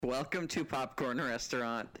Welcome to Popcorn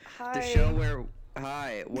Restaurant, Hi. the show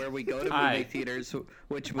where we go to Hi. movie theaters,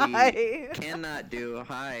 which we Hi. cannot do.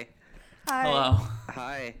 Hi. Hello.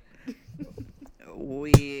 Hi.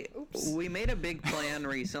 We made a big plan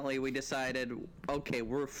recently. We decided, okay,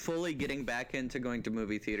 we're fully getting back into going to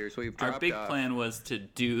movie theaters. We've dropped Our big off. plan was to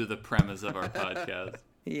do the premise of our podcast.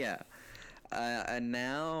 Yeah. And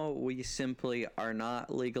now we simply are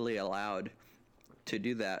not legally allowed to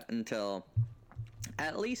do that until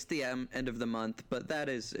at least the end of the month, but that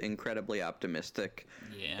is incredibly optimistic.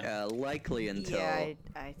 Yeah. Likely until... Yeah,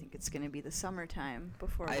 I think it's going to be the summertime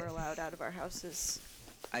before we're allowed out of our houses.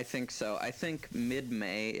 I think so. I think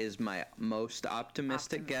mid-May is my most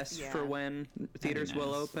optimistic guess yeah. for when theaters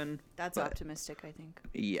will nice. open. That's but optimistic, I think.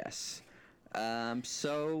 Yes.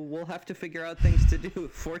 So we'll have to figure out things to do.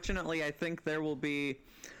 Fortunately, I think there will be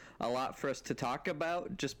a lot for us to talk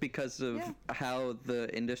about just because of how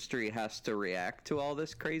the industry has to react to all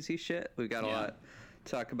this crazy shit. We've got a lot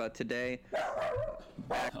to talk about today.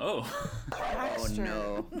 Oh. Baxter.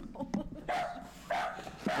 Oh, no.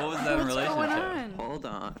 What was that in relation going to? on? Hold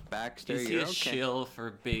on. Baxter, Is he you're a okay. shill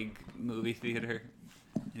for big movie theater?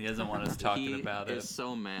 He doesn't want us talking about He it. is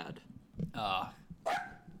so mad. Ah.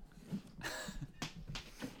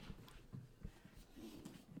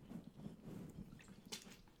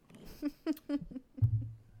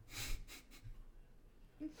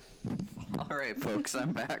 All right, folks,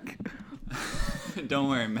 I'm back. Don't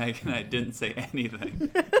worry, Megan. I didn't say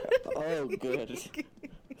anything. Oh, good.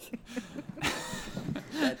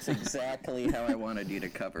 That's exactly how I wanted you to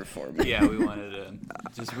cover for me. Yeah, we wanted to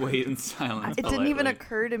just wait in silence. It didn't even politely.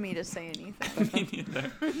 occur to me to say anything. Me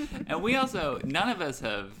neither. And we also, none of us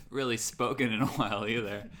have really spoken in a while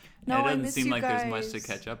either. No, and it I doesn't miss seem you like there's much to guys.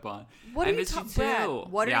 catch up on. What I are you miss you talking too. about?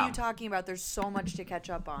 What Yeah. are you talking about? There's so much to catch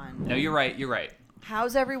up on. No, you're right. You're right.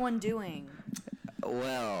 How's everyone doing?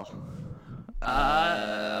 Well,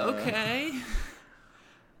 Okay.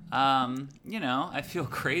 You know, I feel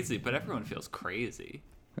crazy, but everyone feels crazy.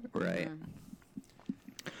 right.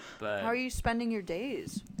 But How are you spending your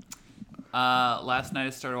days? last night I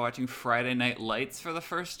started watching Friday Night Lights for the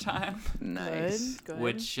first time, Nice. Good.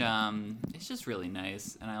 which it's just really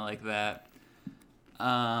nice, and I like that.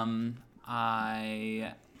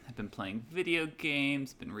 I have been playing video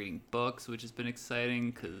games, been reading books, which has been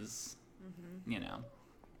exciting because, you know,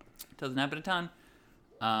 it doesn't happen a ton.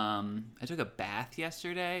 I took a bath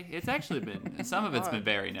yesterday. It's actually been, some of it's been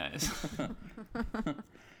very nice.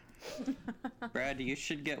 Brad, you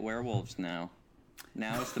should get werewolves now.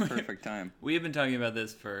 Now is the perfect time. We have been talking about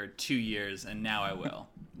this for 2 years, and now I will.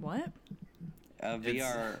 What? A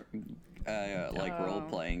VR, like, Oh.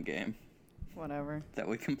 role-playing game Whatever. that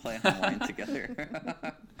we can play online together.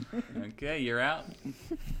 Okay, you're out.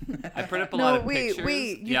 I put up a lot of wait, pictures.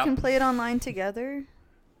 wait. You Yep. can play it online together?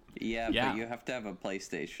 Yeah, Yeah. but you have to have a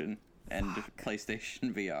PlayStation and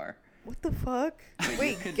PlayStation VR. What the fuck? But you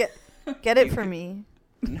Wait, could- get it for me.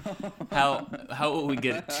 No. How will we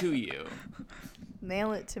get it to you?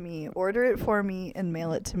 Mail it to me. Order it for me and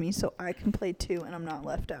mail it to me so I can play too and I'm not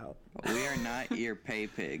left out. We are not your pay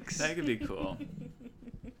pigs. That could be cool.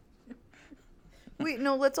 Wait,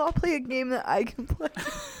 no, let's all play a game that I can play.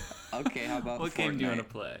 Okay, how about What Fortnite? game do you want to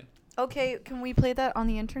play? Okay, can we play that on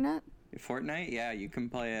the internet? Fortnite? Yeah, you can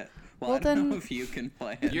play it. Well, Well, I don't know then- if you can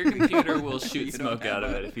play it. Your computer will You shoot don't smoke out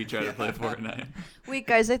of have it if you try to play Fortnite. Wait,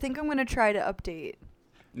 guys, I think I'm going to try to update.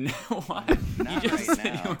 No, why? Not You just right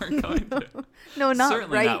said now. you weren't going to. No, not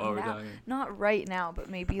Certainly right not what we're now. talking. Not right now, but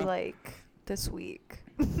maybe like this week.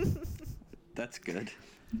 That's good.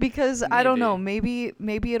 Because I don't know, Maybe.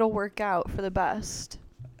 maybe it'll work out for the best.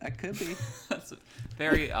 That could be. That's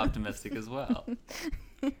very optimistic as well.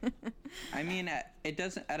 I mean, it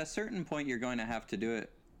doesn't. At a certain point, you're going to have to do it,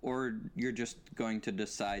 or you're just going to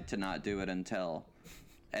decide to not do it until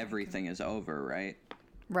everything is over, right?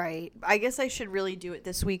 Right. I guess I should really do it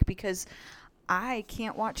this week because I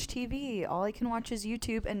can't watch TV. All I can watch is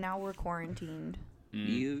YouTube, and now we're quarantined.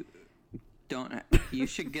 You don't. You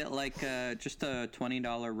should get like just a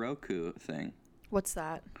 $20 Roku thing. What's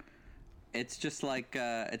that? It's just like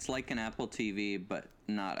it's like an Apple TV, but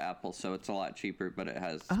not Apple, so it's a lot cheaper. But it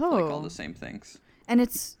has like all Oh. the same things. And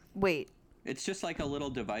it's wait. It's just like a little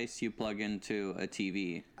device you plug into a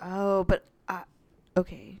TV. Oh, but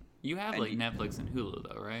okay. You have like Netflix and Hulu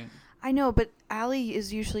though, right? I know, but Allie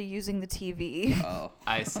is usually using the TV. Oh,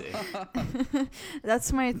 I see.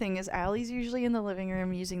 That's my thing is Allie's usually in the living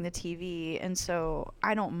room using the TV, and so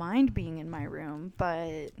I don't mind being in my room,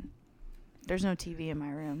 but there's no TV in my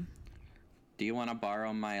room. do you want to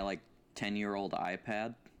borrow my like 10-year-old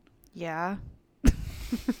iPad? Yeah.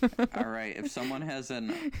 All right, if someone has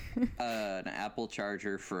an Apple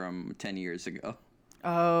charger from 10 years ago,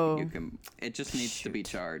 Oh. it just needs to be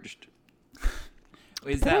charged.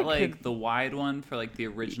 Is that like the wide one for like the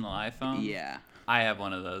original iPhone? Yeah. I have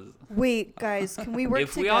one of those. Wait, guys, can we work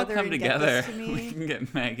If together we all come and together, get this to we me? can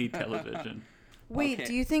get Maggie television. Wait, Okay.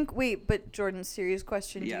 do you think... Wait, but Jordan, serious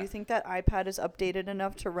question. Yeah. Do you think that iPad is updated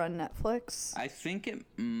enough to run Netflix? I think it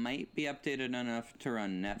might be updated enough to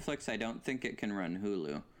run Netflix. I don't think it can run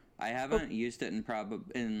Hulu. I haven't used it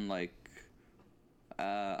in like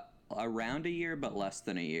around a year, but less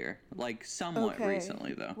than a year. Like somewhat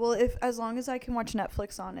recently, though. Well, as long as I can watch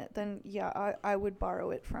Netflix on it, then yeah, I would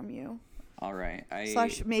borrow it from you. All right.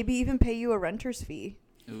 Slash maybe even pay you a renter's fee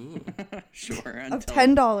Ooh. Sure. of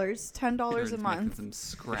 $10. $10 a Jordan's making month. some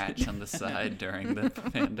scratch on the side during the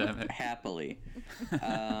pandemic. Happily.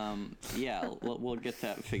 Yeah, we'll get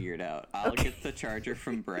that figured out. I'll get the charger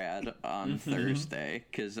from Brad on Thursday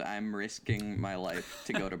because I'm risking my life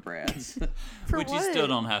to go to Brad's. For Which what? you still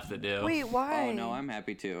don't have to do. Wait, why? Oh, no, I'm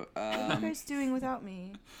happy to. What are you guys doing without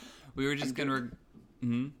me? We were just gonna.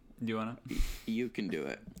 Do you wanna? You can do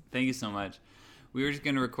it. Thank you so much. We were just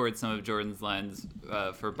gonna record some of Jordan's lines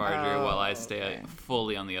for Barger while I stay okay.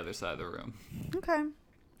 fully on the other side of the room. Okay.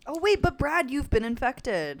 Oh wait, but Brad, you've been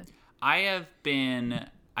infected. I have been.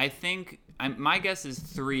 I think my guess is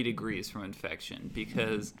 3 degrees from infection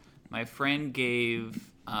because my friend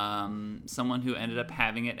gave someone who ended up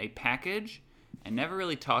having it a package. I never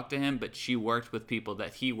really talked to him, but she worked with people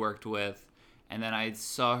that he worked with, and then I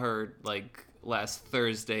saw her like last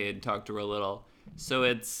Thursday and talked to her a little. So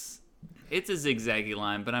it's a zigzaggy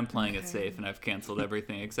line, but I'm playing it safe, and I've canceled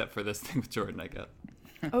everything except for this thing with Jordan I got.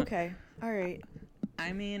 Okay. All right.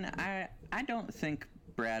 I mean, I don't think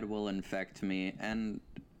Brad will infect me, and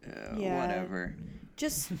Yeah. whatever.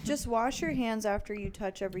 Just wash your hands after you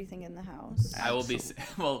touch everything in the house. I will be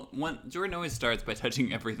well. Jordan always starts by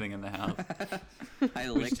touching everything in the house,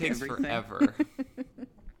 I which lick takes everything. forever.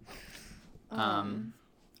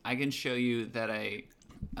 I can show you that I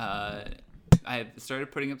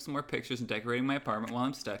started putting up some more pictures and decorating my apartment while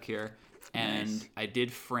I'm stuck here, and Nice. I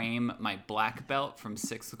did frame my black belt from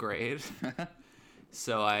 6th grade.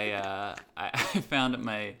 So I found at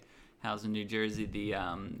my house in New Jersey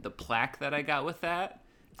the plaque that I got with that.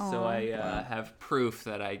 So I have proof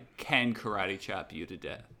that I can karate chop you to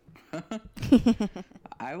death.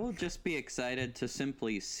 I will just be excited to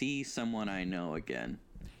simply see someone I know again.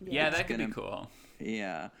 Yeah, It's that could be gonna- cool.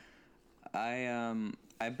 Yeah.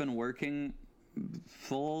 I've been working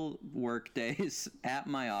full work days at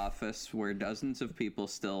my office where dozens of people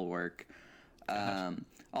still work.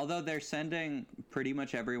 Although they're sending pretty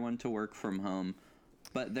much everyone to work from home,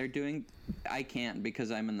 but I can't because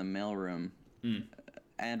I'm in the mailroom.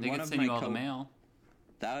 And They one could of send my you all the mail.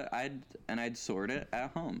 I'd sort it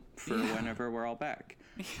at home for whenever we're all back.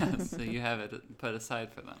 Yeah, so you have it put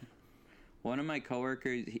aside for them. One of my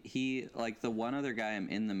coworkers, he like the one other guy I'm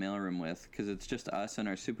in the mailroom with, because it's just us and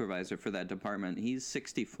our supervisor for that department. He's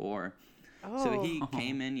 64, so he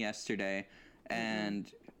came in yesterday,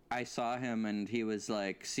 and I saw him, and he was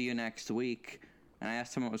like, "See you next week." And I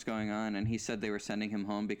asked him what was going on, and he said they were sending him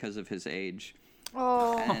home because of his age.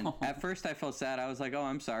 Oh. And at first I felt sad. I was like, "Oh,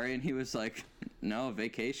 I'm sorry," and he was like, "No,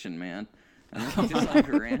 vacation, man." And then he just like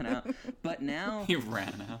ran out. But now He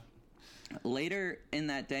ran out. later in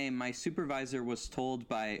that day, my supervisor was told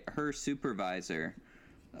by her supervisor,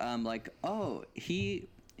 like, "Oh, he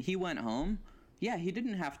went home. Yeah, he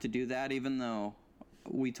didn't have to do that, even though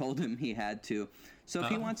we told him he had to. So if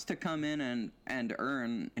he wants to come in and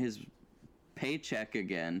earn his paycheck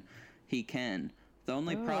again, he can. The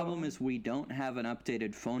only problem is we don't have an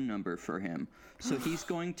updated phone number for him. So he's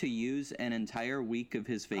going to use an entire week of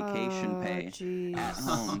his vacation pay jeez. at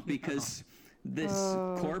home because this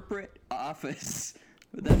corporate office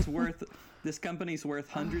this company's worth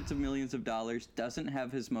hundreds of millions of dollars, doesn't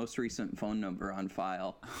have his most recent phone number on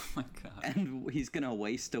file, Oh my god. and he's gonna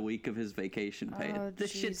waste a week of his vacation pay. Oh, This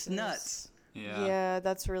shit's Jesus. nuts. Yeah.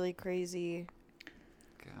 That's really crazy.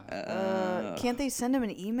 God. Can't they send him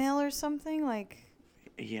an email or something? Like,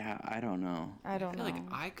 Yeah, I don't know. I don't I feel know. like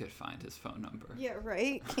I could find his phone number. Yeah,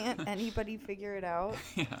 right? Can't anybody figure it out?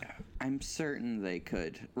 Yeah. I'm certain they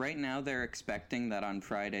could. Right now, they're expecting that on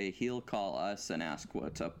Friday he'll call us and ask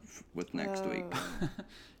what's up with next week.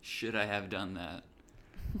 Should I have done that?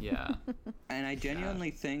 Yeah. And I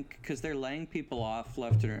genuinely think, because they're laying people off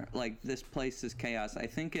left and like, this place is chaos. I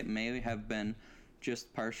think it may have been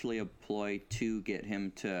just partially a ploy to get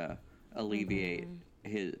him to alleviate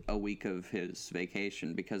a week of his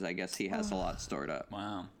vacation, because I guess he has a lot stored up.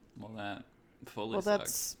 Wow. Well, that fully Well, sucks.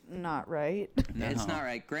 that's not right. No. It's not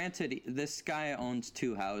right. Granted, this guy owns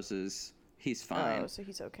 2 houses. He's fine. Oh, so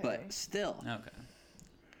he's okay. But still. Okay.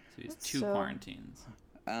 So he's That's 2 so- quarantines.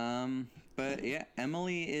 But yeah,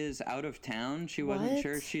 Emily is out of town. She wasn't What?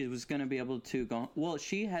 sure she was going to be able to go. Well,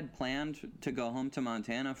 she had planned to go home to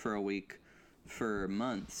Montana for a week for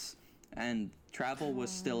months, and travel was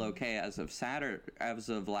still okay as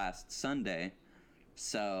of last Sunday.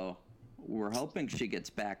 So we're hoping she gets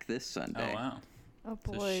back this Sunday. Oh wow. Oh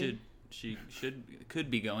So boy. she could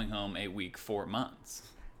be going home a week 4 months,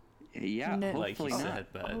 Yeah, No. like you hopefully not. said,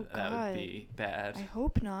 but Oh, that would God. be bad. I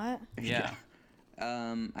hope not. Yeah.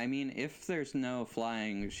 I mean, if there's no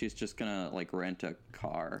flying, she's just gonna like rent a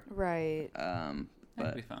car. Right. That'd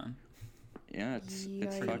But be fun. yeah, it's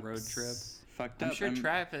For a fucked, road trip. fucked I'm up. sure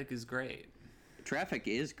traffic is great. Traffic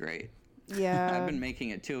is great. Yeah. I've been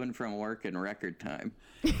making it to and from work in record time.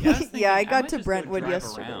 Yeah, I got to Brentwood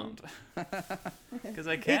yesterday. Because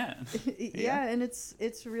I can. yeah, and it's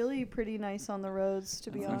really pretty nice on the roads,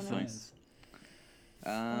 to be That's honest. nice.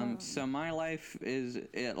 So my life is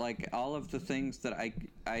like all of the things that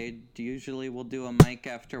I usually will do a mic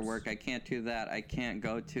after work. I can't do that. I can't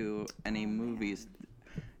go to any movies.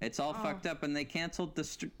 It's all fucked up, and they canceled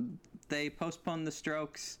they postponed the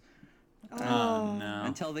Strokes Oh, no.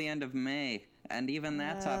 until the end of May, and even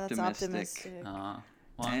that's optimistic. Well,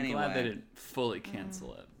 I'm glad they Anyway. didn't fully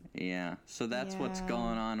cancel it. Yeah, so that's what's Yeah.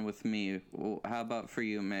 going on with me. How about for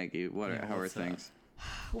you, Maggie? How are what's up? things?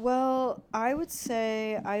 Well, I would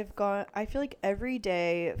say I feel like every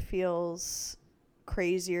day feels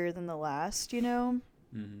crazier than the last, you know?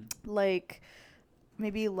 Mm-hmm. Like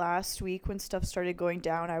maybe last week when stuff started going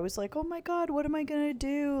down, I was like, oh my God, what am I going to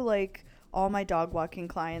do? Like all my dog walking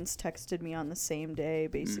clients texted me on the same day,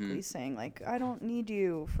 basically saying like, I don't need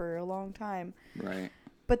you for a long time. Right.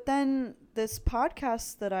 But then this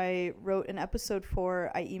podcast that I wrote an episode for,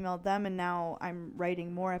 I emailed them, and now I'm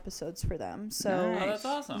writing more episodes for them. So Nice. Oh, that's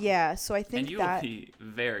awesome. yeah, so I think And you that will be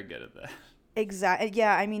very good at that. exactly.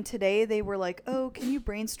 Yeah, I mean today they were like, "Oh, can you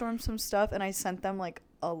brainstorm some stuff?" And I sent them like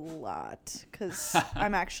a lot because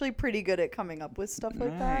I'm actually pretty good at coming up with stuff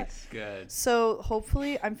like that. Nice. Good. So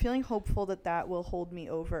hopefully, I'm feeling hopeful that will hold me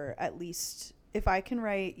over at least if I can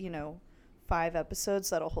write, 5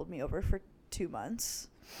 episodes, that'll hold me over for 2 months.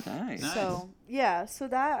 Nice. Nice. So yeah, so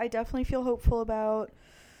that I definitely feel hopeful about.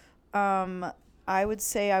 I would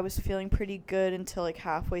say I was feeling pretty good until like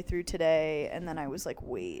halfway through today, and then I was like,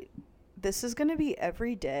 wait, this is gonna be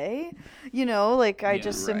every day, like I Yeah.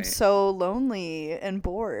 just am Right. so lonely and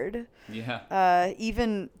bored. Yeah.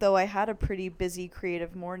 Even though I had a pretty busy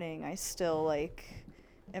creative morning, I still like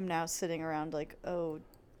am now sitting around like, oh,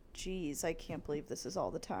 geez, I can't believe this is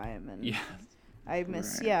all the time, and Yeah. I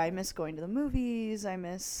miss Right. I miss going to the movies. I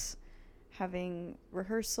miss having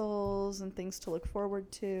rehearsals and things to look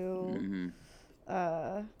forward to. Mm-hmm.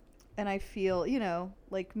 And I feel,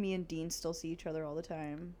 like me and Dean still see each other all the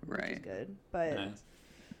time, which is Right. good. But Nice.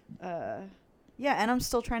 yeah, and I'm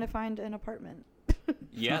still trying to find an apartment,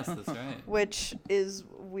 Yes, that's right. which is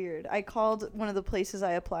weird. I called one of the places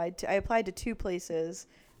I applied to. I applied to 2 places.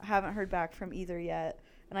 I haven't heard back from either yet.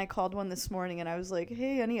 And I called one this morning and I was like,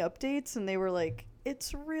 hey, any updates? And they were like,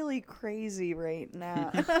 it's really crazy right now.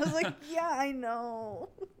 And I was like, yeah, I know.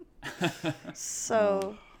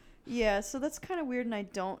 So, yeah, so that's kind of weird. And I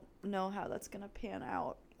don't know how that's going to pan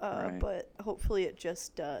out. Right. But hopefully it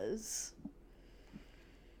just does.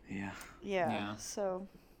 Yeah. Yeah. So,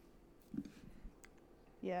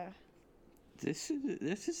 yeah. This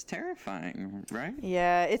is terrifying, right?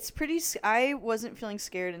 Yeah, it's pretty. I wasn't feeling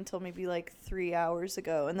scared until maybe like 3 hours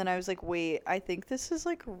ago, and then I was like, "Wait, I think this is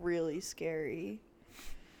like really scary."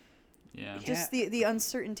 Yeah. Just the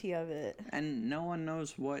uncertainty of it. And no one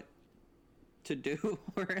knows what to do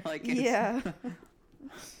or like. Yeah.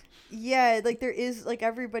 Yeah, like there is like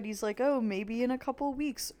everybody's like, "Oh, maybe in a couple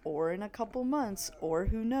weeks or in a couple months or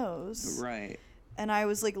who knows." Right. And I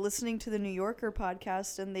was like listening to the New Yorker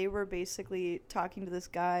podcast, and they were basically talking to this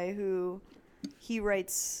guy who he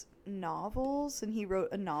writes novels, and he wrote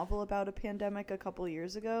a novel about a pandemic a couple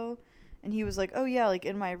years ago. And he was like, oh yeah, like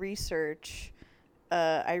in my research,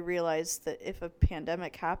 I realized that if a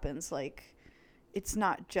pandemic happens, like it's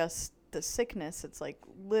not just the sickness, it's like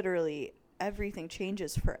literally everything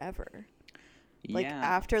changes forever. Like Yeah.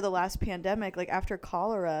 after the last pandemic, like after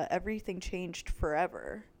cholera, everything changed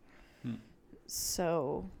forever.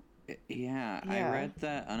 So, Yeah, I Yeah. read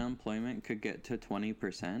that unemployment could get to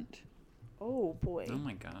 20%, oh boy. Oh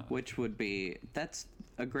my god. which would be that's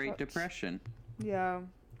a Great Ouch. Depression. Yeah.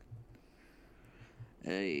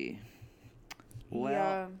 Hey. Well,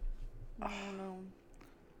 Yeah. I don't know.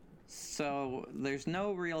 So there's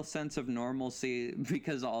no real sense of normalcy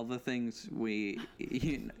because all the things we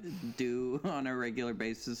do on a regular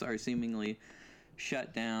basis are seemingly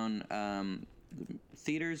shut down.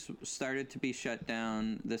 Theaters started to be shut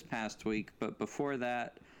down this past week, but before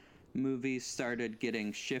that, movies started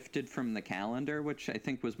getting shifted from the calendar, which I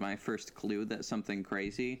think was my first clue that something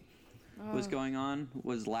crazy was going on.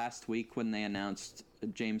 Was last week when they announced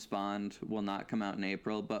James Bond will not come out in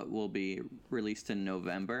April, but will be released in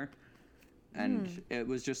November. And it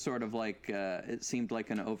was just sort of like, it seemed like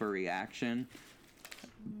an overreaction.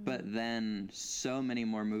 But then so many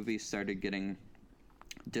more movies started getting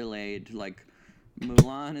delayed. Like,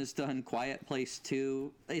 Mulan is done, Quiet Place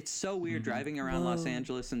 2. It's so weird driving around Los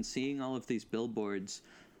Angeles and seeing all of these billboards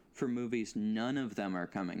for movies. None of them are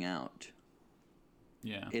coming out.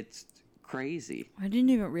 Yeah. It's crazy. I didn't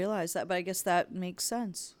even realize that, but I guess that makes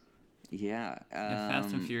sense. Yeah.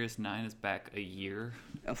 Fast and Furious 9 is back a year.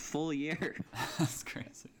 A full year. That's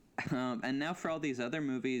crazy. And now for all these other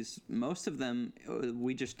movies, most of them,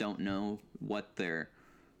 we just don't know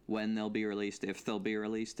when they'll be released, if they'll be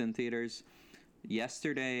released in theaters.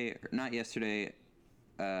 Earlier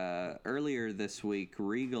this week,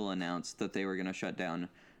 Regal announced that they were going to shut down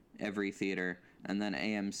every theater, and then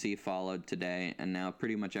AMC followed today, and now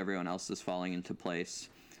pretty much everyone else is falling into place.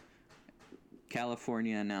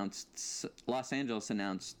 Los Angeles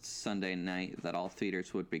announced Sunday night that all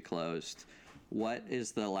theaters would be closed. What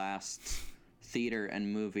is the last theater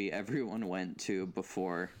and movie everyone went to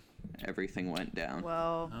before everything went down?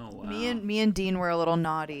 Well, Oh, wow. me and Dean were a little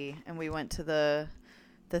naughty, and we went to the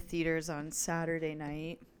theaters on Saturday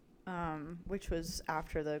night, which was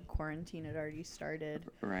after the quarantine had already started.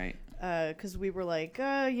 Right. Because we were like,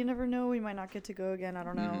 you never know, we might not get to go again. I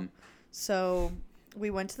don't know. So we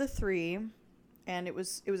went to the 3, and it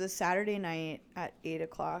was a Saturday night at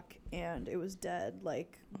 8:00, and it was dead.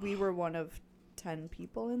 Like, we were one of 10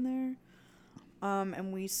 people in there,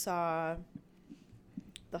 and we saw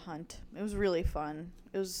The Hunt. It was really fun.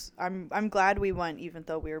 I'm glad we went, even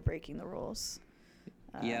though we were breaking the rules.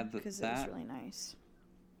 Because it was really nice.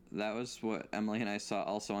 That was what Emily and I saw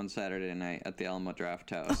also on Saturday night at the Alamo Draft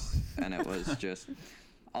House. And it was just,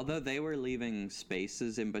 although they were leaving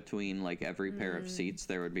spaces in between, like every pair of seats,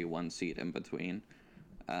 there would be one seat in between,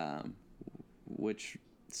 which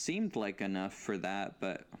seemed like enough for that.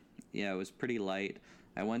 But yeah, it was pretty light.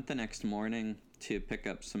 I went the next morning to pick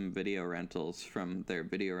up some video rentals from their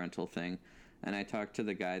video rental thing. And I talked to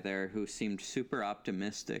the guy there who seemed super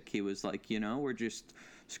optimistic. He was like, we're just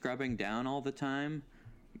scrubbing down all the time,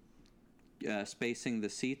 spacing the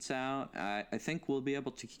seats out. I think we'll be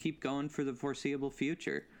able to keep going for the foreseeable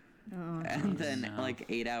future. And then, like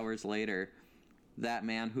 8 hours later, that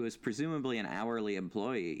man who is presumably an hourly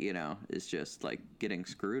employee, is just like getting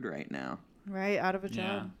screwed right now. Right, out of a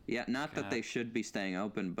job. Yeah, not that they should be staying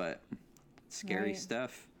open, but scary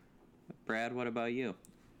stuff. Brad, what about you?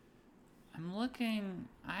 I'm looking.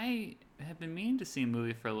 I have been meaning to see a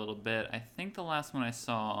movie for a little bit. I think the last one I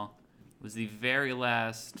saw was the very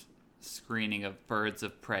last screening of Birds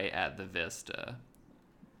of Prey at the Vista.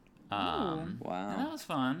 Wow. And that was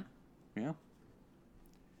fun. Yeah.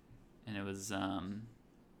 And it was,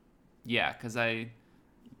 because I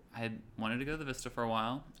had wanted to go to the Vista for a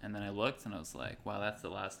while, and then I looked and I was like, wow, that's the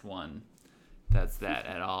last one that's that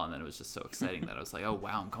at all. And then it was just so exciting that I was like, oh,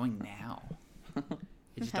 wow, I'm going now.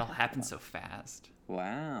 It just all happened so fast.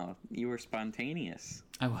 Wow, you were spontaneous.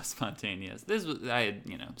 I was spontaneous. I had,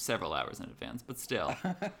 several hours in advance, but still,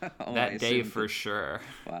 Oh, that day for sure.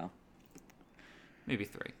 Wow. Maybe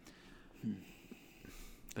 3.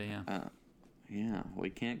 But yeah. Yeah, we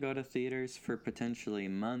can't go to theaters for potentially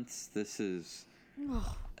months. This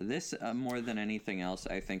more than anything else,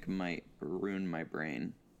 I think might ruin my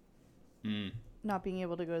brain. Not being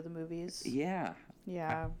able to go to the movies. Yeah.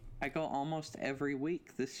 Yeah. I go almost every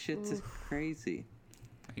week. This shit's is crazy.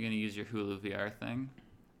 Are you going to use your Hulu VR thing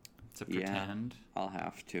to pretend? Yeah, I'll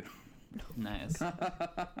have to. Nice.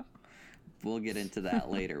 We'll get into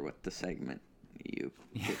that later with the segment you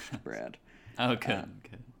pitched, Brad. Oh, good.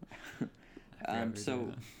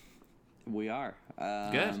 So we are.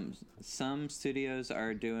 Good. Some studios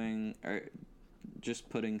are just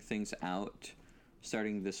putting things out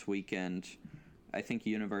starting this weekend. I think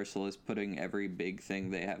Universal is putting every big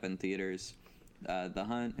thing they have in theaters. The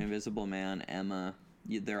Hunt, Invisible Man, Emma,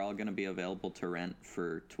 they're all going to be available to rent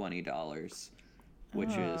for $20, which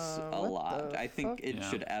is a lot. I think it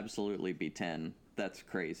should absolutely be 10. That's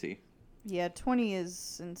crazy. Yeah, 20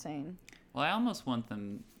 is insane. Well, I almost want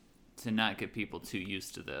them to not get people too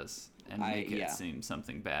used to this and make it seem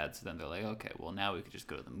something bad. So then they're like, okay, well, now we could just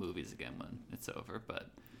go to the movies again when it's over. But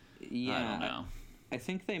I don't know. I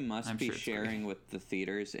think they must I'm be sure it's free. sharing with the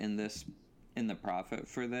theaters in the profit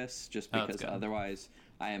for this, just Oh, that's because good. otherwise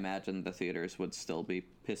I imagine the theaters would still be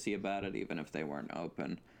pissy about it even if they weren't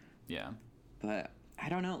open. Yeah. But I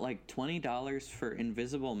don't know, like $20 for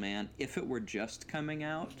Invisible Man, if it were just coming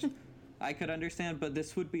out, I could understand, but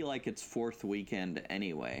this would be like its fourth weekend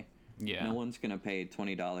anyway. Yeah. No one's going to pay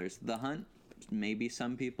 $20. The Hunt, maybe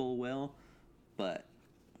some people will, but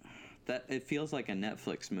that it feels like a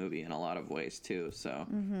Netflix movie in a lot of ways too, so.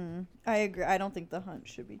 I agree. I don't think The Hunt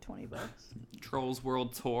should be $20. Trolls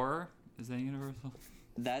World Tour. Is that Universal?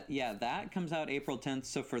 That comes out April 10th.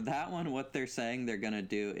 So for that one, what they're saying they're going to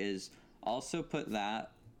do is also put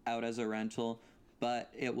that out as a rental,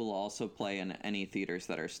 but it will also play in any theaters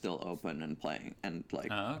that are still open and playing and okay.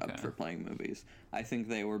 up for playing movies. I think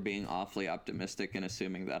they were being awfully optimistic in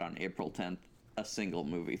assuming that on April 10th, a single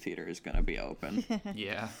movie theater is going to be open.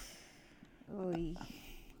 Yeah. Oy.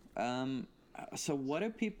 So what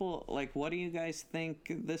do you guys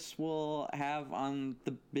think this will have on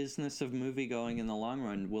the business of movie going in the long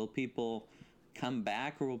run? Will people come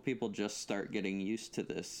back, or will people just start getting used to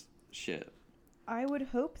this shit? I would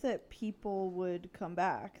hope that people would come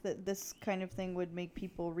back, that this kind of thing would make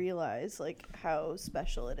people realize like how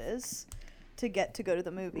special it is to get to go to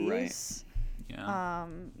the movies. Yeah.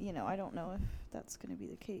 I don't know if that's going to be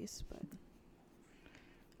the case, but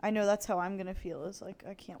I know that's how I'm going to feel, is like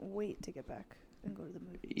I can't wait to get back and go to the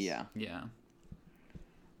movies. Yeah. Yeah.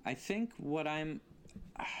 I think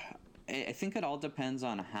I think it all depends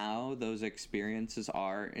on how those experiences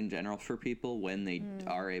are in general for people when they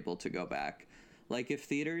are able to go back. Like if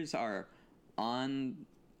theaters are on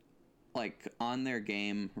their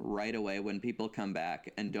game right away when people come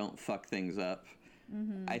back and don't fuck things up,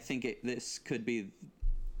 I think this could be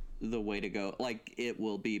the way to go. Like it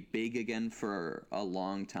will be big again for a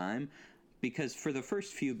long time, because for the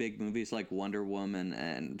first few big movies like Wonder Woman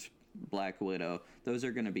and Black Widow, those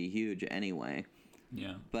are going to be huge anyway.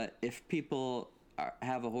 Yeah. But if people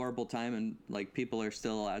have a horrible time and like people are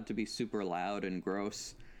still allowed to be super loud and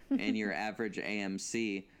gross in your average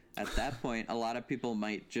AMC, at that point a lot of people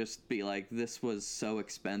might just be like, this was so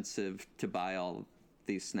expensive to buy all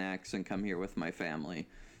these snacks and come here with my family,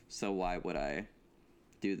 so why would I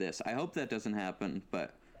do this? I hope that doesn't happen,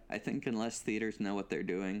 but I think unless theaters know what they're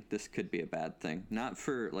doing, this could be a bad thing. Not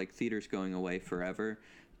for like theaters going away forever,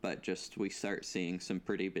 but just we start seeing some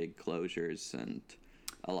pretty big closures, and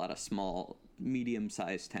a lot of small,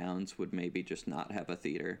 medium-sized towns would maybe just not have a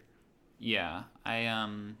theater. Yeah.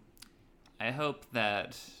 I hope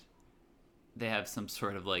that they have some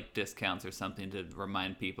sort of like discounts or something to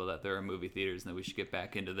remind people that there are movie theaters and that we should get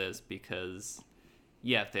back into this, because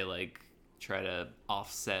if they like try to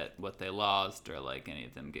offset what they lost, or like any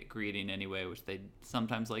of them get greedy in any way, which they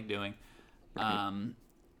sometimes like doing,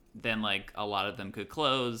 then like a lot of them could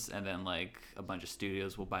close, and then like a bunch of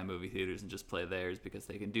studios will buy movie theaters and just play theirs because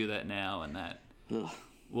they can do that now, and that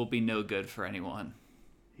will be no good for anyone.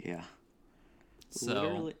 Yeah. So,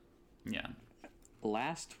 literally, yeah.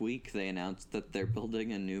 last week they announced that they're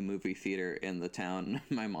building a new movie theater in the town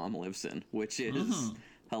my mom lives in, which is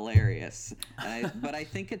hilarious. But I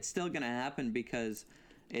think it's still going to happen because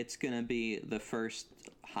it's going to be the first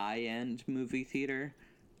high-end movie theater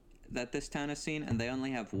that this town has seen, and they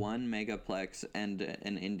only have one megaplex and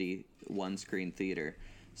an indie one-screen theater.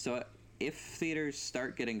 So if theaters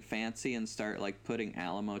start getting fancy and start like putting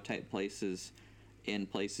Alamo-type places in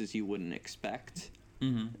places you wouldn't expect,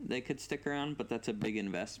 they could stick around, but that's a big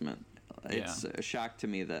investment. It's a shock to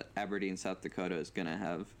me that Aberdeen, South Dakota is going to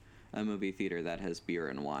have a movie theater that has beer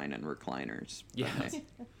and wine and recliners. Yeah.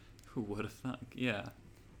 Who would have thunk? Yeah.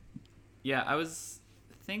 Yeah, I was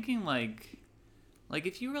thinking like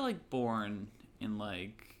if you were like born in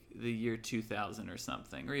like the year 2000 or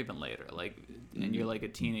something, or even later, like, and you're like a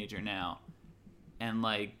teenager now, and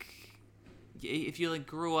like if you like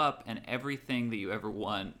grew up and everything that you ever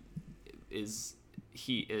want is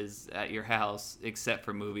at your house except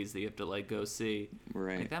for movies that you have to like go see.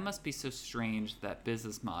 Right. Like, that must be so strange, that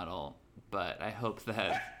business model. But I hope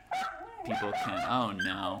that people can. Oh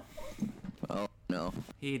no. Oh no.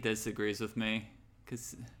 He disagrees with me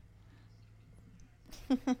because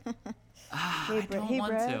I don't hey,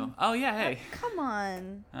 want Brad. to. Oh yeah, hey. Come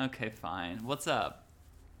on. Okay, fine. What's up?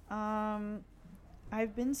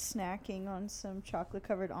 I've been snacking on some chocolate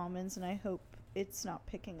covered almonds, and I hope it's not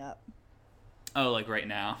picking up. Oh, like right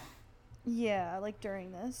now. Yeah, like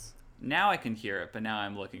during this. Now I can hear it, but now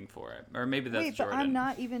I'm looking for it. Or maybe that's Wait, Jordan. but I'm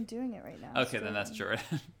not even doing it right now. Okay, then that's Jordan.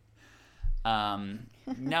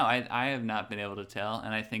 No, I have not been able to tell,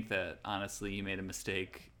 and I think that honestly you made a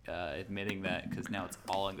mistake admitting that, because now it's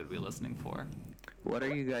all I'm going to be listening for. What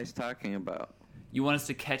are you guys talking about? You want us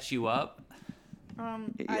to catch you up? I've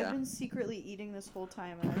Yeah. been secretly eating this whole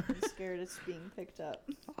time, and I've been scared it's being picked up.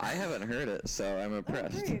 I haven't heard it, so I'm Oh,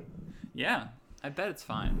 impressed. great. Yeah, I bet it's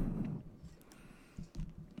fine.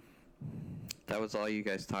 That was all you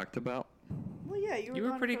guys talked about? Well, yeah, you were. You were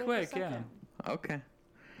gone pretty for like a quick, yeah. second. Okay.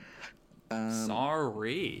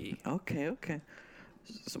 Sorry. Okay.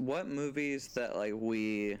 So what movies that like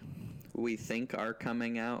we think are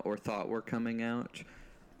coming out or thought were coming out?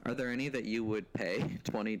 Are there any that you would pay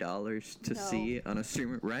 $20 to No. see on a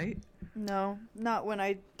streamer? Right? No, not when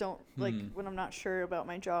I don't like Hmm. when I'm not sure about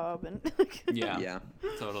my job and. Yeah, Yeah.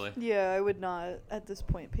 totally. Yeah, I would not at this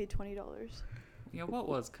point pay $20. Yeah, what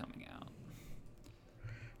was coming out?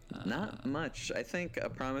 Not much. I think A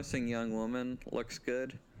Promising Young Woman looks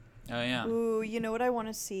good. Oh yeah. Ooh, you know what I want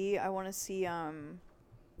to see? I want to see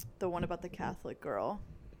the one about the Catholic girl.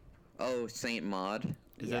 Oh, Saint Maud.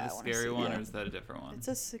 Is Yeah, that I a wanna scary see one that. or is that a different one? It's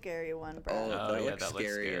a scary one, bro. Oh, Oh, that yeah, looks that looks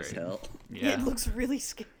scary as scary. hell. Yeah. It looks really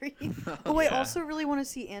scary. Oh wait, Yeah. also really want to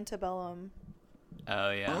see Antebellum.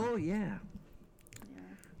 Oh yeah. Oh, yeah.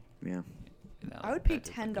 Yeah. Yeah. I would pay that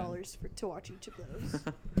did look good. $10 to watch each of those.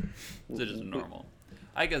 So just normal.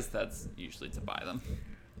 I guess that's usually to buy them.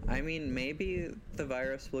 I mean, maybe the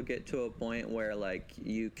virus will get to a point where, like,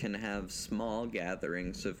 you can have small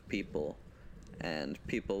gatherings of people, and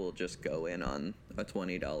people will just go in on a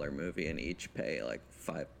 $20 movie and each pay, like,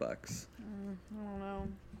 $5. I don't know.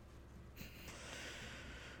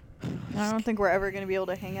 I don't think we're ever going to be able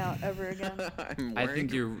to hang out ever again. I'm I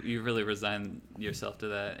worried. think you really resign yourself to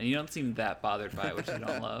that, and you don't seem that bothered by it, which I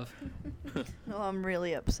don't love. No, I'm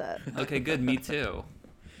really upset. Okay, good. Me too.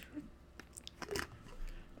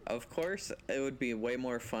 Of course, it would be way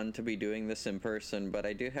more fun to be doing this in person, but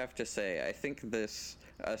I do have to say, I think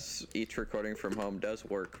us each recording from home does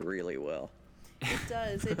work really well. It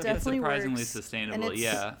does. It It's definitely surprisingly works. sustainable. And it's,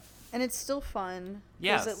 Yeah. And it's still fun. 'cause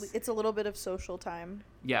Yes. It's a little bit of social time.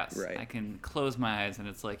 Yes. Right. I can close my eyes and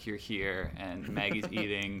it's like you're here, and Maggie's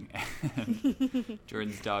eating, and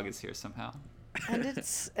Jordan's dog is here somehow. And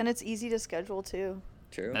it's easy to schedule too.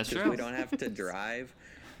 True. That's 'Cause true. We don't have to drive.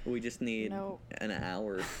 We just need No. an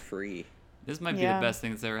hour free This might be Yeah. the best thing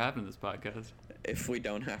that's ever happened to this podcast. if we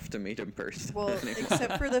don't have to meet in person Well, anymore.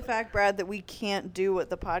 except for the fact, Brad, that we can't do what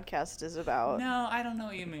the podcast is about. No, I don't know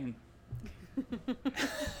what you mean.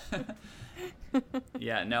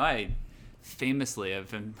 Yeah, no, I famously have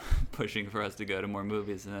been pushing for us to go to more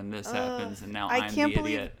movies, and then this happens, and now I I'm can't the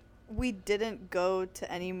believe idiot. we didn't go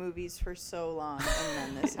to any movies for so long,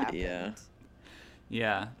 and then this happened. Yeah.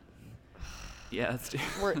 Yeah. Yeah, that's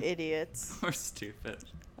We're idiots. We're stupid.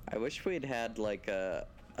 I wish we'd had like a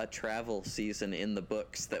travel season in the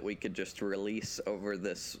books that we could just release over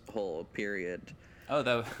this whole period. Oh,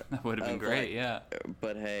 that would have been Of, great, like, yeah.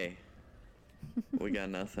 But hey, we got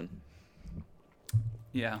nothing.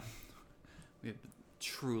 Yeah. We have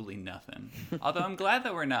truly nothing. Although I'm glad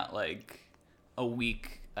that we're not like a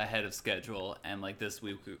week ahead of schedule, and like this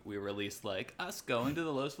week we released like us going to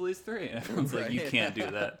the Los Feliz 3. And everyone's like, you Right. can't do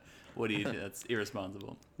that. What do you do? That's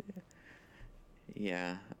irresponsible.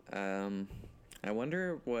 Yeah. I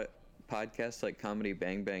wonder what podcasts like Comedy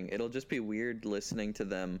Bang Bang, it'll just be weird listening to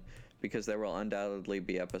them because there will undoubtedly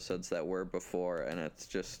be episodes that were before, and it's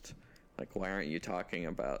just like, why aren't you talking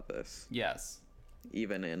about this? Yes.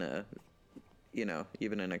 Even in a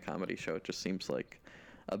comedy show, it just seems like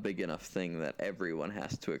a big enough thing that everyone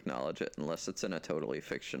has to acknowledge it unless it's in a totally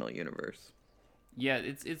fictional universe. Yeah,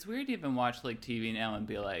 it's weird to even watch like TV now and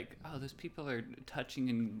be like, oh, those people are touching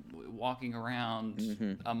and walking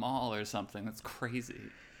around a mall or something. That's crazy.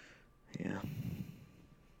 Yeah.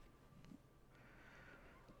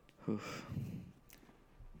 Oof.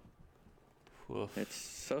 Oof. It's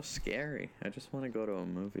so scary. I just want to go to a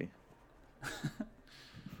movie.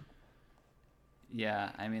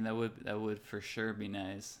 Yeah, I mean that would for sure be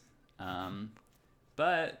nice.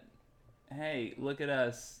 But hey, look at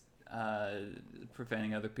us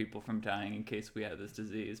preventing other people from dying in case we have this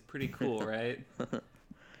disease. Pretty cool, right?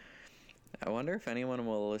 I wonder if anyone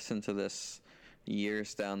will listen to this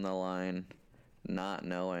years down the line not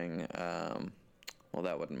knowing. Well,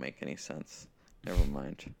 that wouldn't make any sense. Never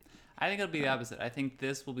mind. I think it'll be the opposite. I think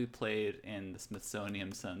this will be played in the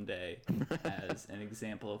Smithsonian someday as an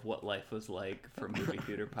example of what life was like for movie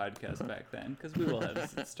theater podcasts back then, because we will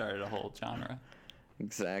have started a whole genre.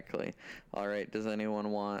 Exactly. All right. Does anyone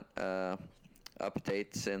want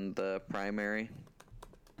updates in the primary?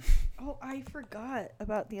 Oh, I forgot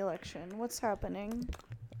about the election. What's happening?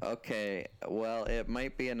 Okay. Well, it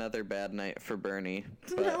might be another bad night for Bernie.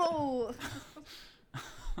 But, No.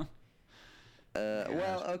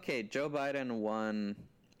 Well, okay. Joe Biden won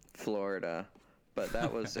Florida, but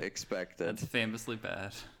that was expected. That's famously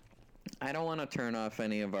bad. I don't want to turn off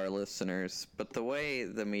any of our listeners, but the way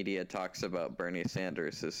the media talks about Bernie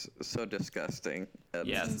Sanders is so disgusting.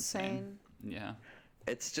 Yeah, it's insane. Yeah.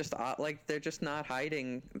 It's just like they're just not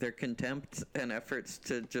hiding their contempt and efforts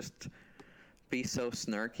to just be so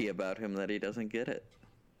snarky about him that he doesn't get it.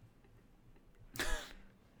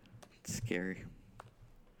 It's scary.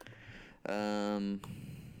 Brad,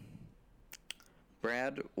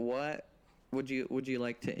 what would you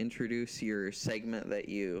like to introduce your segment that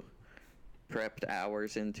you prepped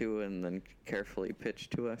hours into and then carefully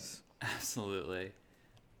pitched to us? Absolutely.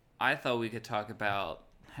 I thought we could talk about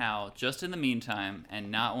how, just in the meantime,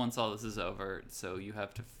 and not once all this is over, so you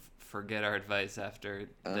have to forget our advice after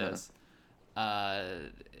this,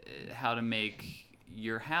 how to make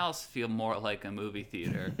your house feel more like a movie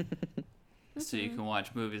theater so you can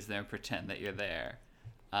watch movies there and pretend that you're there.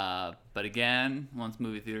 But again, once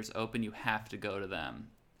movie theaters open, you have to go to them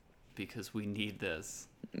because we need this.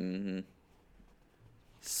 Mm-hmm.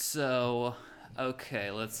 So,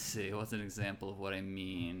 okay, let's see. What's an example of what I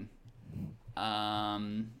mean?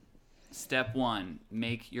 Step 1,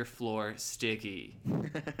 make your floor sticky.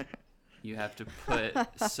 You have to put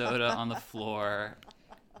soda on the floor,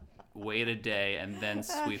 wait a day, and then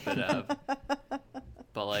sweep it up.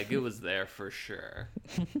 But, like, it was there for sure.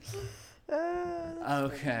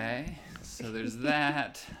 Okay, so there's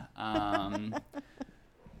that.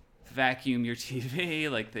 Vacuum your TV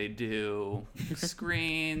like they do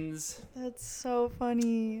screens. That's so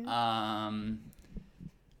funny.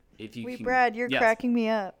 If you Wait, can... Brad, you're Yes. cracking me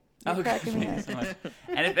up. You're Okay, cracking me thank you up. so much.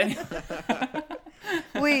 And if any...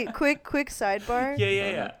 Wait, quick sidebar.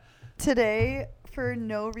 Yeah. Today, for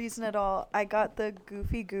no reason at all, I got the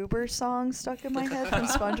Goofy Goober song stuck in my head from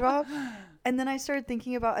SpongeBob. And then I started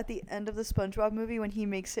thinking about at the end of the SpongeBob movie when he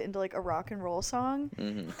makes it into like a rock and roll song.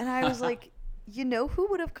 Mm-hmm. And I was like, you know who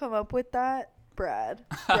would have come up with that? Brad.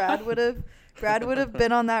 Brad would have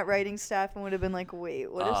been on that writing staff and would have been like,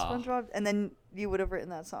 wait, what is SpongeBob? And then you would have written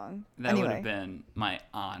that song. That anyway, would have been my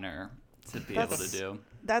honor to be able to do.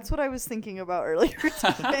 That's what I was thinking about earlier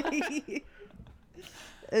today.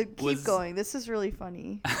 Keep going. This is really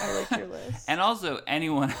funny. I like your list. And also,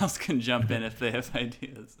 anyone else can jump in if they have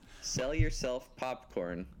ideas. Sell yourself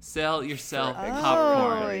popcorn. Sell yourself Perfect.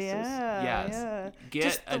 popcorn. Oh, yeah. Yes. Yeah. Get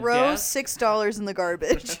Just a throw desk. $6 in the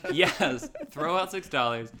garbage. Yes. Throw out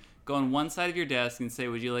 $6. Go on one side of your desk and say,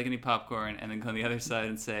 would you like any popcorn? And then go on the other side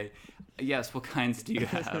and say, yes, what kinds do you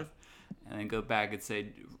have? And then go back and say,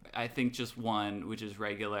 I think just one, which is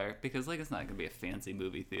regular. Because, like, it's not going to be a fancy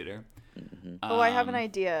movie theater. Mm-hmm. I have an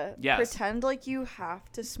idea. Yes. Pretend like you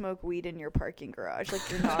have to smoke weed in your parking garage. Like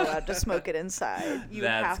you're not allowed to smoke it inside. You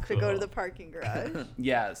That's have to go to cool. the parking garage.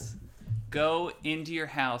 Yes. Go into your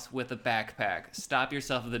house with a backpack. Stop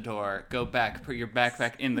yourself at the door. Go back. Put your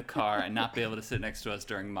backpack in the car and not be able to sit next to us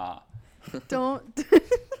during Ma. Don't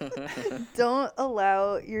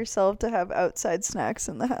allow yourself to have outside snacks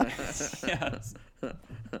in the house. Yes.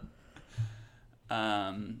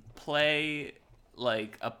 Play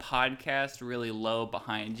like a podcast really low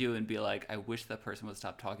behind you and be like, I wish that person would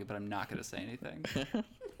stop talking, but I'm not going to say anything.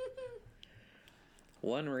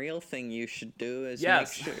 One real thing you should do is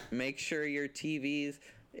Yes. make sure your TV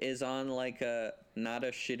is on like not a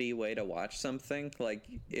shitty way to watch something. Like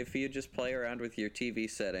if you just play around with your TV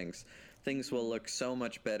settings, things will look so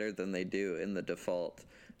much better than they do in the default.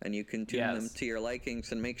 And you can tune them Yes. to your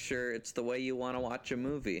likings and make sure it's the way you want to watch a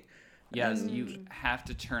movie. Yes, And- you have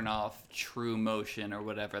to turn off True Motion or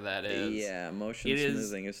whatever that is. Yeah, motion It is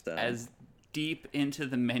smoothing is done. as deep into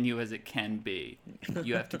the menu as it can be.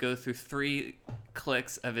 You have to go through 3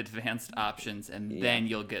 clicks of advanced options, and then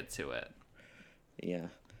you'll get to it. Yeah.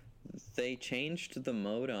 They changed the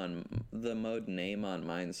mode name on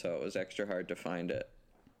mine, so it was extra hard to find it.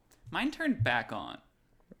 Mine turned back on,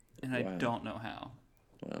 and I Wow. don't know how.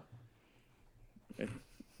 Well,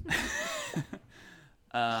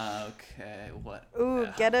 Okay, what? Ooh,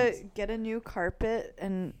 else? get a new carpet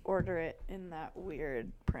and order it in that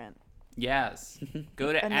weird print. Yes.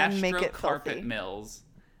 Go to And then make Astro it Carpet filthy. Mills,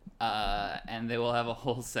 and they will have a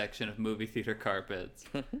whole section of movie theater carpets.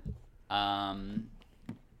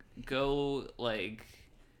 Go, like,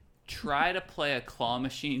 try to play a claw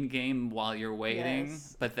machine game while you're waiting,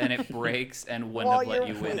 Yes. but then it breaks and wouldn't While have let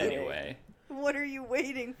you're you win waiting. anyway. What are you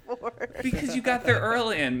waiting for? Because you got there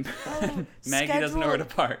early and Oh, Maggie doesn't know where to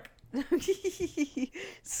park.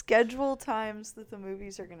 Schedule times that the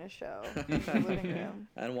movies are gonna show in the living room.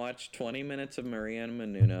 and watch 20 minutes of Maria and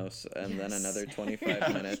Menounos, and then Yes. another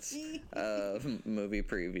 25 minutes of movie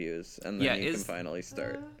previews, and then Yeah, you can is- finally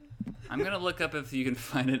start. I'm going to look up if you can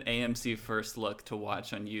find an AMC First Look to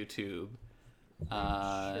watch on YouTube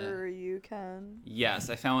Sure you can. Yes,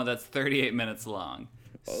 I found one that's 38 minutes long.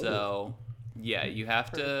 Oh. So, yeah, you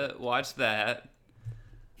have to watch that.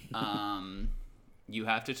 You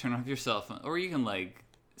have to turn off your cell phone, or you can like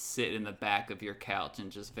sit in the back of your couch and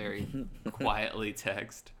just very quietly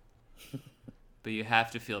text. But you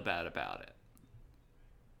have to feel bad about it.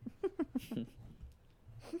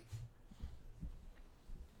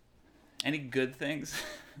 Any good things?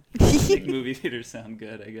 Make movie theaters sound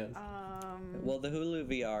good, I guess. Well, the Hulu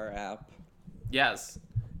VR app, Yes.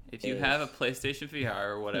 If you have a PlayStation VR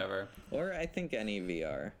or whatever, or I think any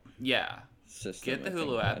VR yeah, system. get the I think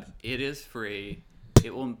Hulu app. has. It is free.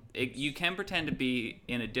 You can pretend to be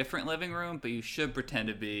in a different living room, but you should pretend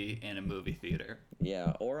to be in a movie theater.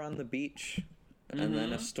 Yeah, or on the beach, and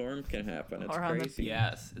then a storm can happen. It's Or on the crazy.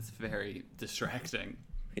 Yes, it's very distracting.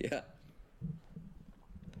 Yeah.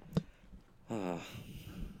 I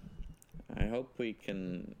hope we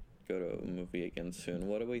can go to a movie again soon.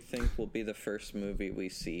 What do we think will be the first movie we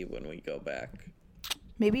see when we go back?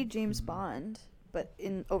 Maybe James Bond, but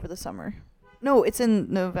over the summer. No, it's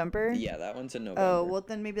in November. Yeah, that one's in November. Oh, well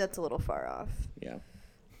then maybe that's a little far off. Yeah.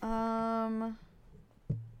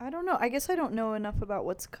 I don't know. I guess I don't know enough about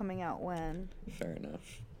what's coming out when. Fair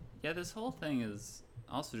enough. Yeah, this whole thing is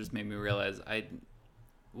also just made me realize I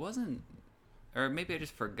wasn't, or maybe I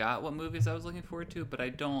just forgot what movies I was looking forward to, but I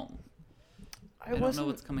don't know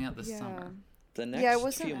what's coming out this summer. The I next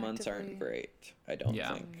wasn't few months actively- aren't great, I don't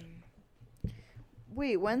Yeah. think.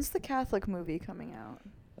 Wait, when's the Catholic movie coming out?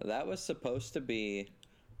 That was supposed to be,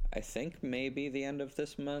 I think, maybe the end of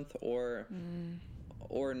this month or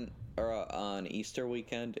on Easter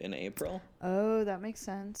weekend in April. Oh, that makes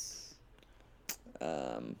sense.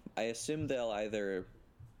 I assume they'll either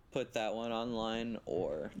put that one online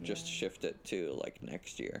or just shift it to like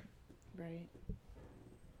next year. Right.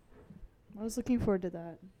 I was looking forward to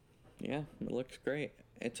that. Yeah, it looks great.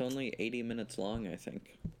 It's only 80 minutes long, I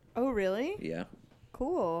think. Oh, really? Yeah,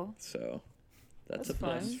 Cool. so that's a That's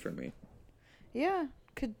plus fun. for me, Yeah,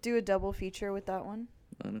 could do a double feature with that one.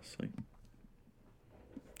 honestly.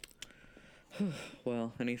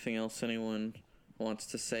 Well, anything else anyone wants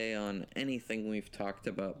to say on anything we've talked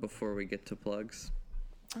about before we get to plugs?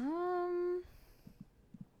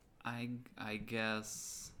 I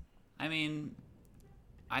guess. I mean,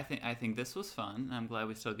 I think this was fun. I'm glad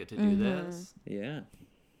we still get to do this. Yeah.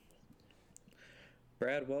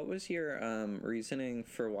 Brad, what was your reasoning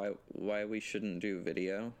for why we shouldn't do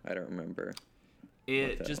video? I don't remember.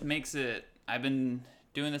 It that just was. makes it. I've been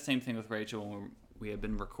doing the same thing with Rachel when we have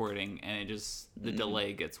been recording, and it just the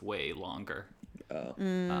delay gets way longer. Oh,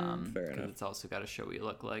 fair 'Cause enough. it's also got to show what you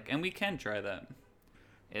look like, and we can try that.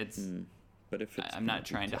 It's. But if it's I'm not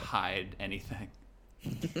trying to hide anything.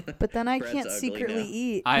 But then I Brad's can't ugly secretly now.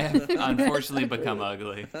 eat. I have unfortunately become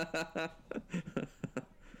ugly.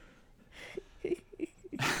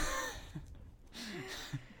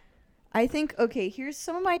 I think, okay, here's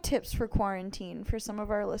some of my tips for quarantine for some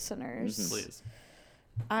of our listeners. Please.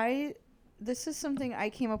 This is something I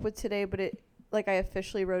came up with today, but I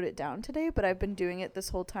officially wrote it down today, but I've been doing it this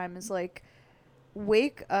whole time, is like,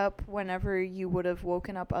 wake up whenever you would have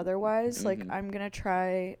woken up otherwise. Like, I'm going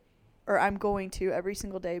to every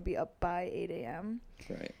single day be up by 8 a.m.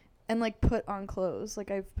 Right. and like put on clothes.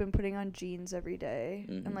 Like, I've been putting on jeans every day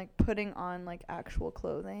and like putting on like actual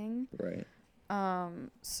clothing. Right.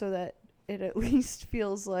 So that it at least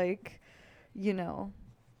feels like, you know,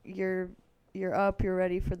 you're up, you're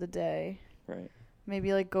ready for the day. Right.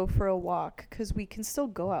 Maybe like go for a walk, because we can still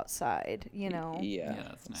go outside, you know. Yeah. Yeah,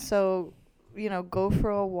 that's nice. So, you know, go for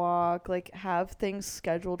a walk, like have things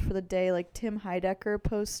scheduled for the day. Like Tim Heidecker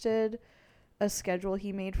posted a schedule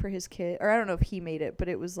he made for his kid, or I don't know if he made it, but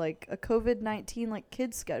it was like a COVID-19 like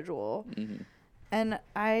kid schedule. And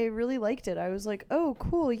I really liked it. I was like, oh,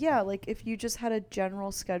 cool. Yeah. Like if you just had a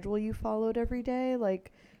general schedule you followed every day,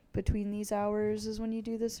 like between these hours is when you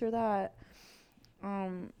do this or that.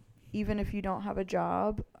 Even if you don't have a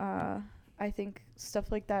job, I think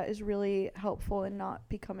stuff like that is really helpful in not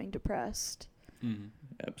becoming depressed.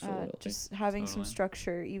 Absolutely. Just having some Totally.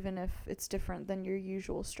 structure, even if it's different than your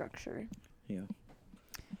usual structure. Yeah.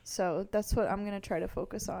 So that's what I'm going to try to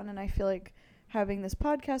focus on. And I feel like having this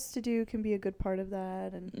podcast to do can be a good part of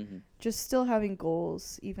that. And just still having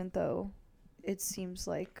goals, even though it seems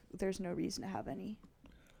like there's no reason to have any.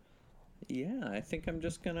 Yeah, I think I'm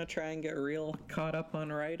just gonna try and get real caught up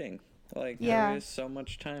on writing. Like, Yeah. there is so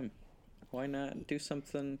much time. Why not do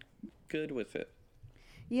something good with it?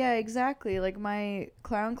 Yeah, exactly. Like my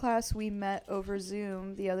clown class, we met over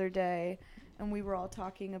Zoom the other day, and we were all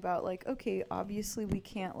talking about like, okay, obviously we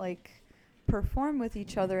can't like perform with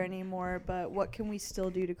each other anymore, but what can we still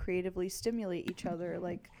do to creatively stimulate each other?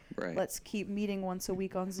 Like, Right. let's keep meeting once a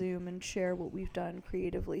week on Zoom and share what we've done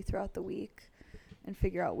creatively throughout the week and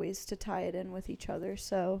figure out ways to tie it in with each other.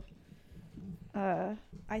 So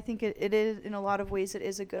I think it is, in a lot of ways, it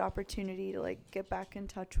is a good opportunity to like get back in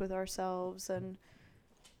touch with ourselves and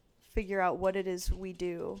figure out what it is we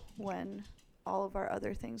do when all of our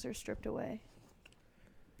other things are stripped away.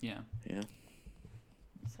 Yeah. Yeah.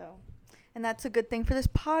 So, and that's a good thing for this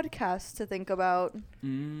podcast to think about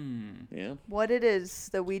Yeah. what it is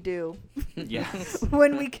that we do Yes.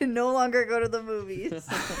 when we can no longer go to the movies.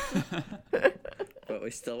 But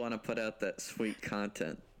we still want to put out that sweet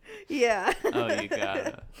content. Yeah. Oh, you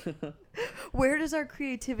gotta. Where does our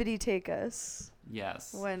creativity take us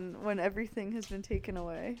Yes. when everything has been taken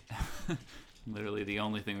away? Literally the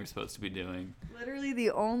only thing we're supposed to be doing Literally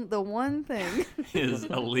the one thing. is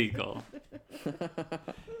illegal.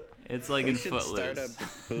 It's like We in should start a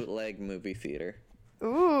Footloose. bootleg movie theater.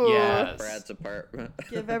 Ooh. Yes. Brad's apartment.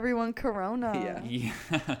 Give everyone Corona. Yeah.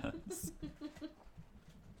 Yes.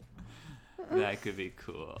 That could be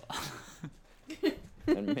cool.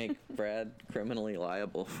 And make Brad criminally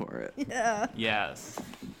liable for it. Yeah. Yes.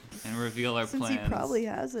 And reveal our Since plans he probably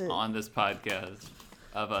has it. on this podcast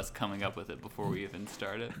of us coming up with it before we even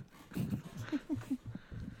start it.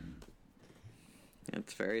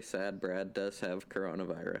 It's very sad Brad does have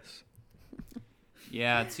coronavirus.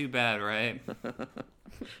 Yeah, too bad, right?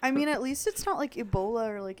 I mean, at least it's not like Ebola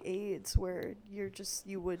or like AIDS where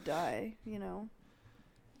you would die, you know?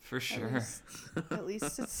 For sure. At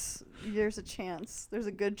least there's a chance. There's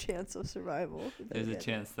a good chance of survival. There's a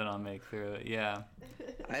chance that I'll make through it. Yeah.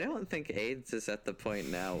 I don't think AIDS is at the point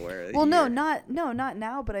now where. Well, no, you're- not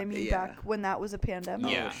now, but I mean Yeah. back when that was a pandemic. Oh,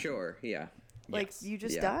 Yeah. sure. Yeah. Like Yes. you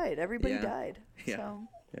just Yeah. died. Everybody Yeah. died. Yeah. So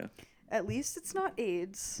Yeah. at least it's not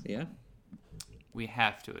AIDS. Yeah. We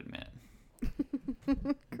have to admit.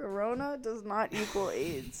 Corona does not equal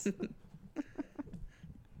AIDS.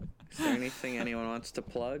 Is there anything anyone wants to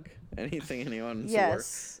plug? Anything anyone's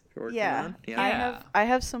Yes. working Yeah. on? Yeah. I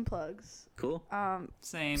have some plugs. Cool.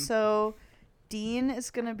 Same. So Dean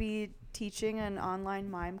is going to be teaching an online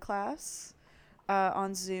mime class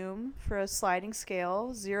on Zoom for a sliding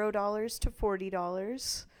scale, $0 to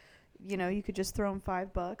 $40. You know, you could just throw him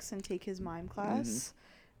 $5 and take his mime class.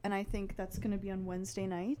 And I think that's going to be on Wednesday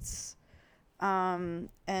nights. And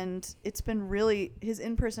it's been his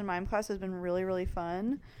in-person mime class has been really, really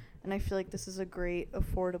fun. And I feel like this is a great,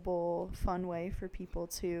 affordable, fun way for people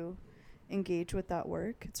to engage with that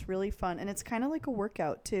work. It's really fun. And it's kind of like a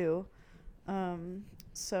workout, too.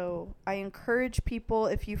 So I encourage people,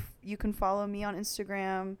 if you can follow me on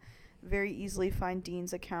Instagram, very easily find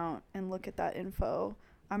Dean's account and look at that info.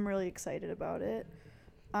 I'm really excited about it.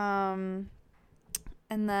 And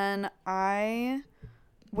then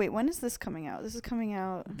wait, when is this coming out? This is coming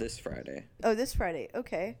out This Friday. Oh, this Friday.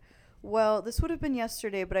 Okay. Well, this would have been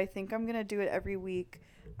yesterday, but I think I'm going to do it every week.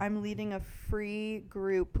 I'm leading a free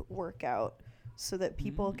group workout so that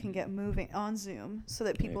people can get moving on Zoom, so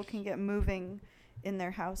that people Nice. can get moving in their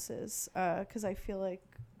houses. Because I feel like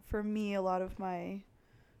for me, a lot of my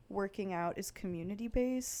working out is community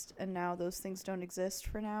based, and now those things don't exist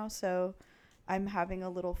for now. So I'm having a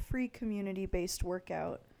little free community based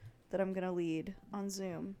workout that I'm going to lead on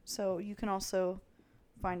Zoom. So you can also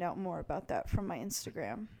find out more about that from my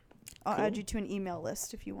Instagram. I'll Cool. add you to an email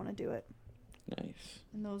list if you want to do it. Nice.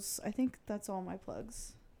 And I think that's all my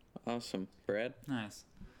plugs. Awesome. Brad? Nice.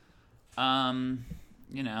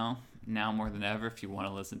 You know, now more than ever, if you want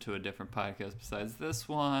to listen to a different podcast besides this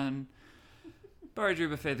one, Bardry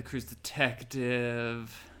Buffet, the Cruise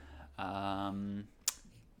Detective. I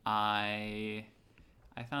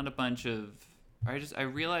found a bunch of. I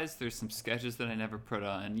realized there's some sketches that I never put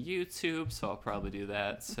on YouTube, so I'll probably do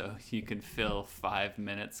that so you can fill 5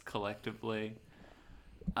 minutes collectively.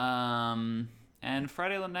 And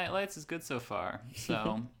Friday Night Lights is good so far,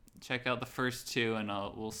 so check out the first two, and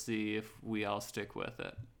we'll see if we all stick with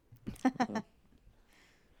it.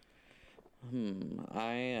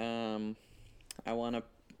 I want to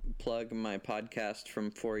plug my podcast from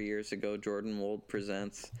 4 years ago, Jordan Wold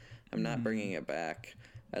Presents. I'm not bringing it back.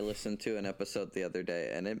 I listened to an episode the other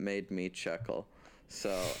day, and it made me chuckle.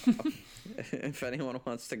 So if anyone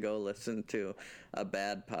wants to go listen to a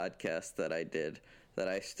bad podcast that I did that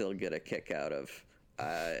I still get a kick out of,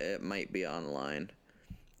 it might be online.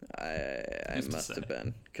 I Who's to must say? have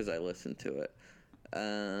been, because I listened to it.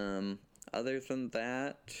 Other than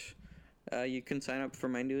that, you can sign up for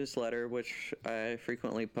my newsletter, which I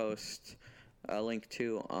frequently post a link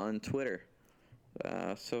to on Twitter.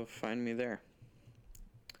 So find me there.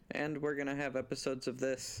 And we're going to have episodes of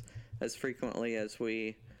this as frequently as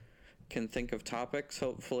we can think of topics,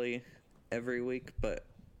 hopefully every week, but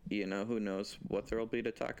who knows what there will be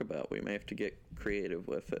to talk about. We may have to get creative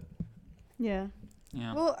with it. Yeah.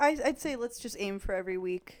 Yeah. Well, I'd say let's just aim for every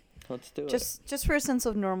week. Let's do it. Just for a sense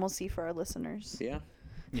of normalcy for our listeners. Yeah.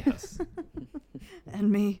 Yes. And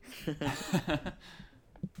me.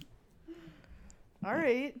 All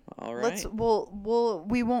right. All right.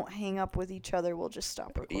 We won't hang up with each other. We'll just stop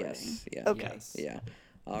recording. Yes. Yeah. Okay. Yes. Yeah.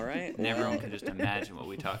 All right. And everyone can just imagine what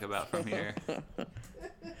we talk about from here.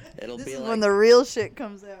 It'll This be is like when the real shit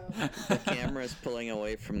comes out. the camera's pulling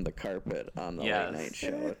away from the carpet on the Yes. late night show.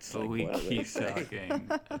 It's But like, we what do they keep say?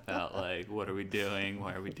 talking about, like, what are we doing?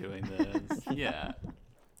 Why are we doing this? Yeah.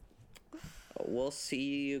 We'll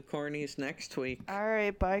see you cornies next week. All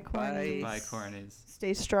right. Bye, corny. Bye. Bye, cornies.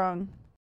 Stay strong.